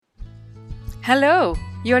Hello,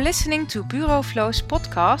 you're listening to Bureau Flow's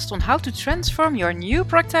podcast on how to transform your new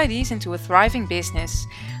product ideas into a thriving business.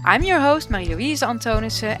 I'm your host Marie-Louise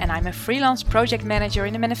Antonissen and I'm a freelance project manager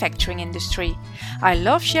in the manufacturing industry. I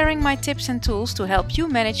love sharing my tips and tools to help you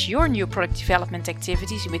manage your new product development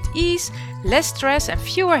activities with ease, less stress and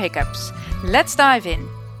fewer hiccups. Let's dive in.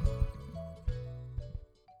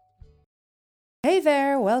 Hey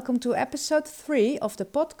there, welcome to episode 3 of the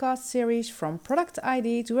podcast series From Product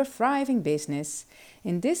ID to a Thriving Business.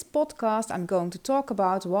 In this podcast I'm going to talk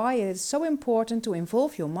about why it is so important to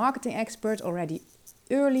involve your marketing expert already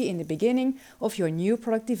early in the beginning of your new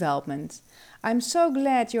product development. I'm so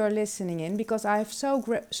glad you're listening in because I have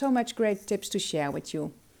so much great tips to share with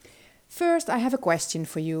you. First, I have a question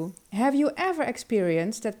for you. Have you ever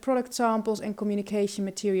experienced that product samples and communication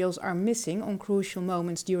materials are missing on crucial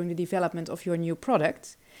moments during the development of your new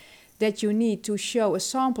product? That you need to show a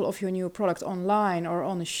sample of your new product online or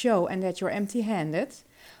on a show and that you're empty-handed?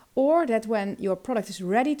 Or that when your product is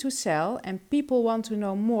ready to sell and people want to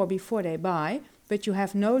know more before they buy, but you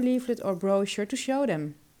have no leaflet or brochure to show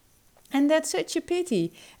them? And that's such a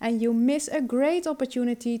pity, and you miss a great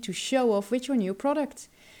opportunity to show off with your new product.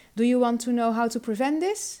 Do you want to know how to prevent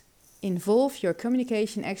this? Involve your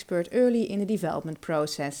communication expert early in the development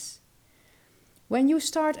process. When you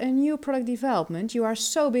start a new product development, you are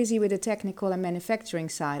so busy with the technical and manufacturing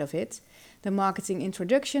side of it, the marketing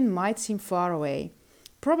introduction might seem far away.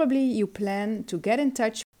 Probably you plan to get in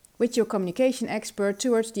touch with your communication expert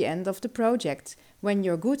towards the end of the project, when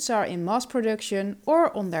your goods are in mass production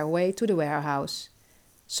or on their way to the warehouse.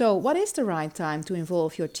 So what is the right time to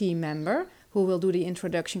involve your team member who will do the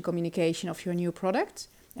introduction communication of your new product?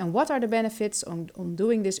 And what are the benefits on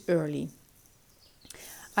doing this early?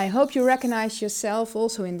 I hope you recognize yourself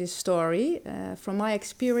also in this story. From my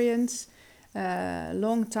experience, a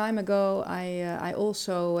long time ago, I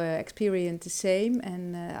also experienced the same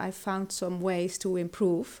and I found some ways to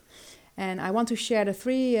improve. And I want to share the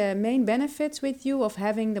 3 main benefits with you of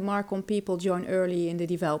having the Marcom people join early in the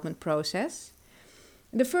development process.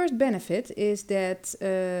 The first benefit is that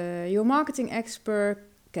your marketing expert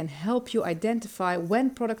can help you identify when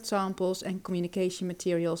product samples and communication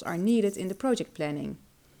materials are needed in the project planning.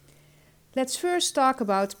 Let's first talk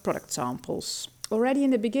about product samples. Already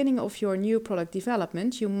in the beginning of your new product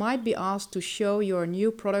development, you might be asked to show your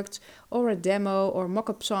new product or a demo or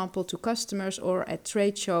mock-up sample to customers or at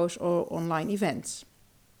trade shows or online events.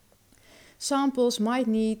 Samples might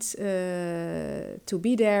need to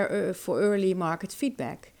be there for early market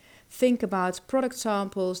feedback. Think about product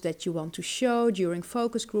samples that you want to show during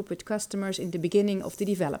focus group with customers in the beginning of the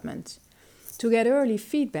development. To get early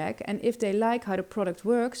feedback and if they like how the product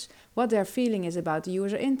works, what their feeling is about the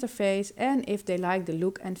user interface and if they like the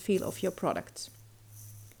look and feel of your product.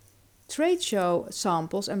 Trade show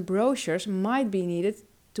samples and brochures might be needed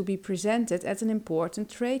to be presented at an important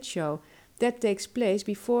trade show that takes place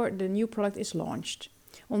before the new product is launched.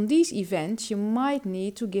 On these events, you might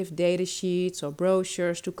need to give data sheets or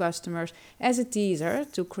brochures to customers as a teaser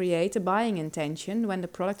to create a buying intention when the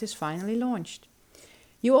product is finally launched.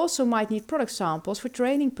 You also might need product samples for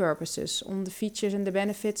training purposes on the features and the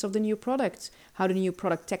benefits of the new product, how the new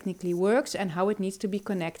product technically works and how it needs to be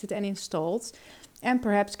connected and installed, and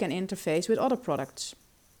perhaps can interface with other products.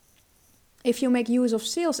 If you make use of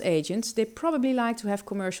sales agents, they probably like to have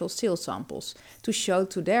commercial sales samples to show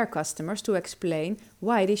to their customers to explain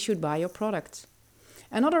why they should buy your product.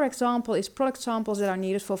 Another example is product samples that are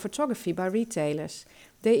needed for photography by retailers.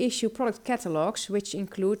 They issue product catalogs which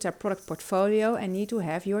include their product portfolio and need to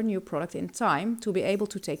have your new product in time to be able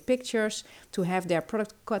to take pictures to have their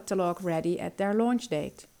product catalog ready at their launch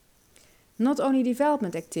date. Not only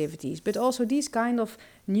development activities, but also these kind of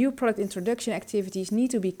new product introduction activities need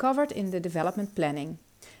to be covered in the development planning.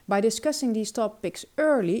 By discussing these topics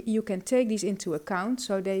early, you can take these into account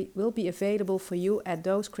so they will be available for you at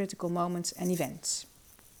those critical moments and events.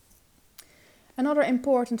 Another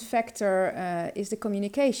important factor is the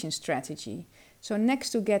communication strategy. So next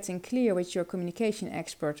to getting clear with your communication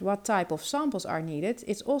expert what type of samples are needed,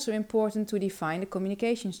 it's also important to define the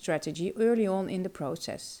communication strategy early on in the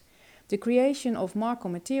process. The creation of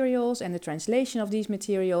Marcom materials and the translation of these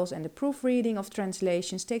materials and the proofreading of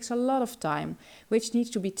translations takes a lot of time, which needs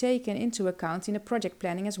to be taken into account in the project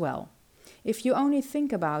planning as well. If you only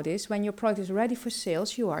think about this when your product is ready for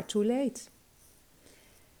sales, you are too late.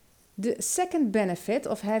 The second benefit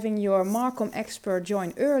of having your Marcom expert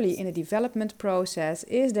join early in the development process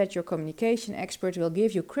is that your communication expert will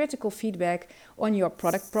give you critical feedback on your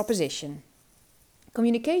product proposition.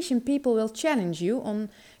 Communication people will challenge you on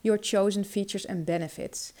your chosen features and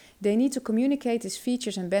benefits. They need to communicate these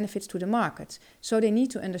features and benefits to the market, so they need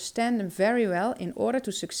to understand them very well in order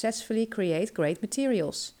to successfully create great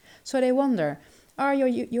materials. So they wonder, are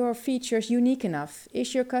your features unique enough?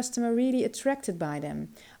 Is your customer really attracted by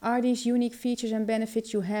them? Are these unique features and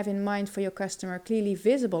benefits you have in mind for your customer clearly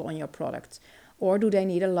visible on your product? Or do they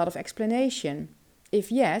need a lot of explanation?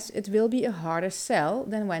 If yes, it will be a harder sell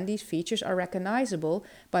than when these features are recognizable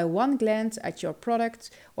by one glance at your product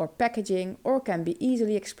or packaging, or can be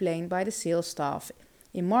easily explained by the sales staff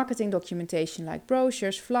in marketing documentation like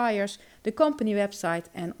brochures, flyers, the company website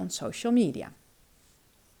and on social media.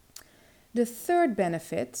 The third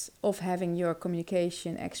benefit of having your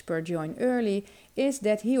communication expert join early is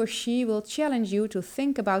that he or she will challenge you to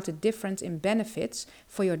think about the difference in benefits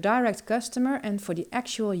for your direct customer and for the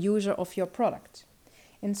actual user of your product.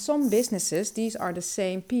 In some businesses, these are the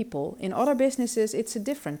same people. In other businesses, it's a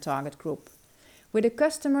different target group. With a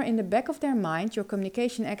customer in the back of their mind, your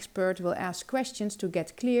communication expert will ask questions to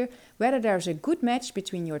get clear whether there's a good match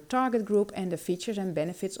between your target group and the features and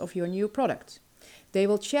benefits of your new product. They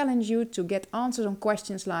will challenge you to get answers on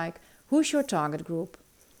questions like, who's your target group?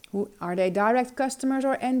 Are they direct customers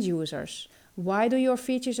or end users? Why do your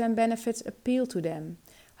features and benefits appeal to them?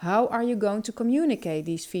 How are you going to communicate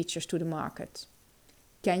these features to the market?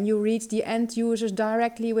 Can you reach the end users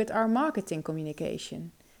directly with our marketing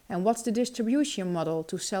communication? And what's the distribution model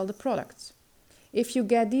to sell the product? If you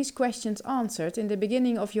get these questions answered in the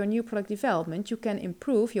beginning of your new product development, you can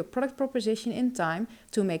improve your product proposition in time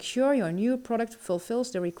to make sure your new product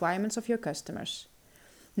fulfills the requirements of your customers.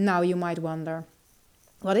 Now you might wonder,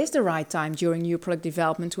 what is the right time during new product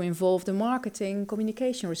development to involve the marketing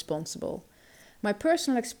communication responsible? My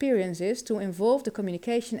personal experience is to involve the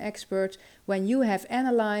communication expert when you have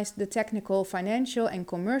analyzed the technical, financial and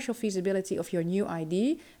commercial feasibility of your new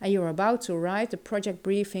idea and you're about to write the project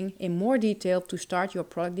briefing in more detail to start your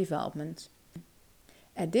product development.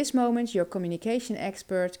 At this moment, your communication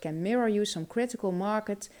expert can mirror you some critical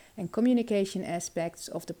market and communication aspects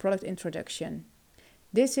of the product introduction.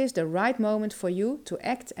 This is the right moment for you to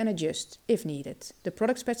act and adjust, if needed, the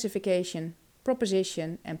product specification,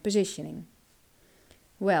 proposition and positioning.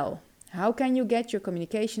 Well, how can you get your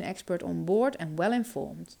communication expert on board and well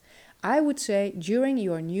informed? I would say during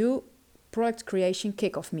your new product creation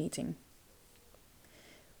kickoff meeting.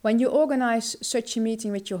 When you organize such a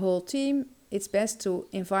meeting with your whole team, it's best to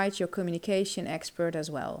invite your communication expert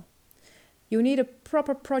as well. You need a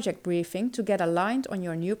proper project briefing to get aligned on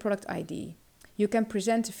your new product idea. You can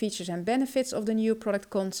present the features and benefits of the new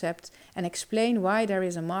product concept and explain why there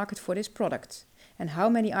is a market for this product and how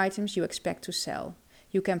many items you expect to sell.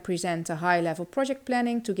 You can present a high-level project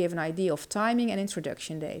planning to give an idea of timing and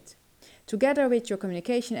introduction date. Together with your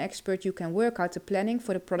communication expert, you can work out the planning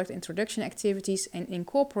for the product introduction activities and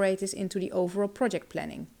incorporate this into the overall project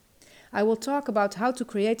planning. I will talk about how to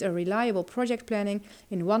create a reliable project planning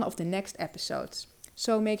in one of the next episodes.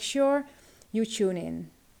 So make sure you tune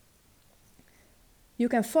in. You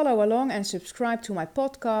can follow along and subscribe to my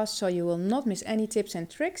podcast so you will not miss any tips and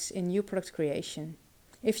tricks in new product creation.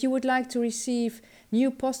 If you would like to receive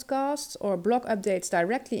new podcasts or blog updates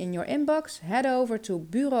directly in your inbox, head over to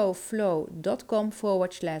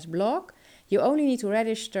bureauflow.com/blog. You only need to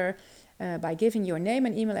register by giving your name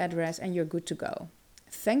and email address and you're good to go.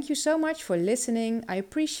 Thank you so much for listening. I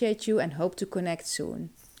appreciate you and hope to connect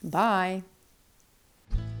soon. Bye.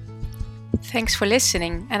 Thanks for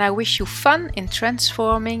listening, and I wish you fun in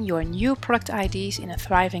transforming your new product ideas in a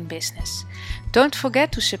thriving business. Don't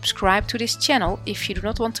forget to subscribe to this channel if you do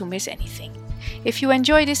not want to miss anything. If you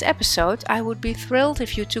enjoy this episode, I would be thrilled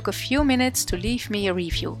if you took a few minutes to leave me a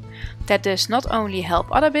review. That does not only help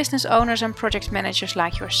other business owners and project managers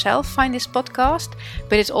like yourself find this podcast,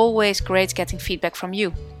 but it's always great getting feedback from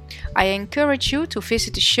you. I encourage you to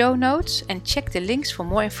visit the show notes and check the links for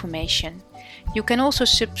more information. You can also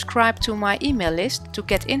subscribe to my email list to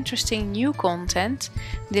get interesting new content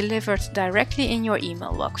delivered directly in your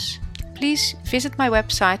email box. Please visit my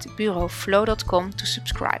website bureauflow.com to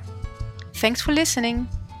subscribe. Thanks for listening.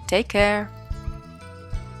 Take care.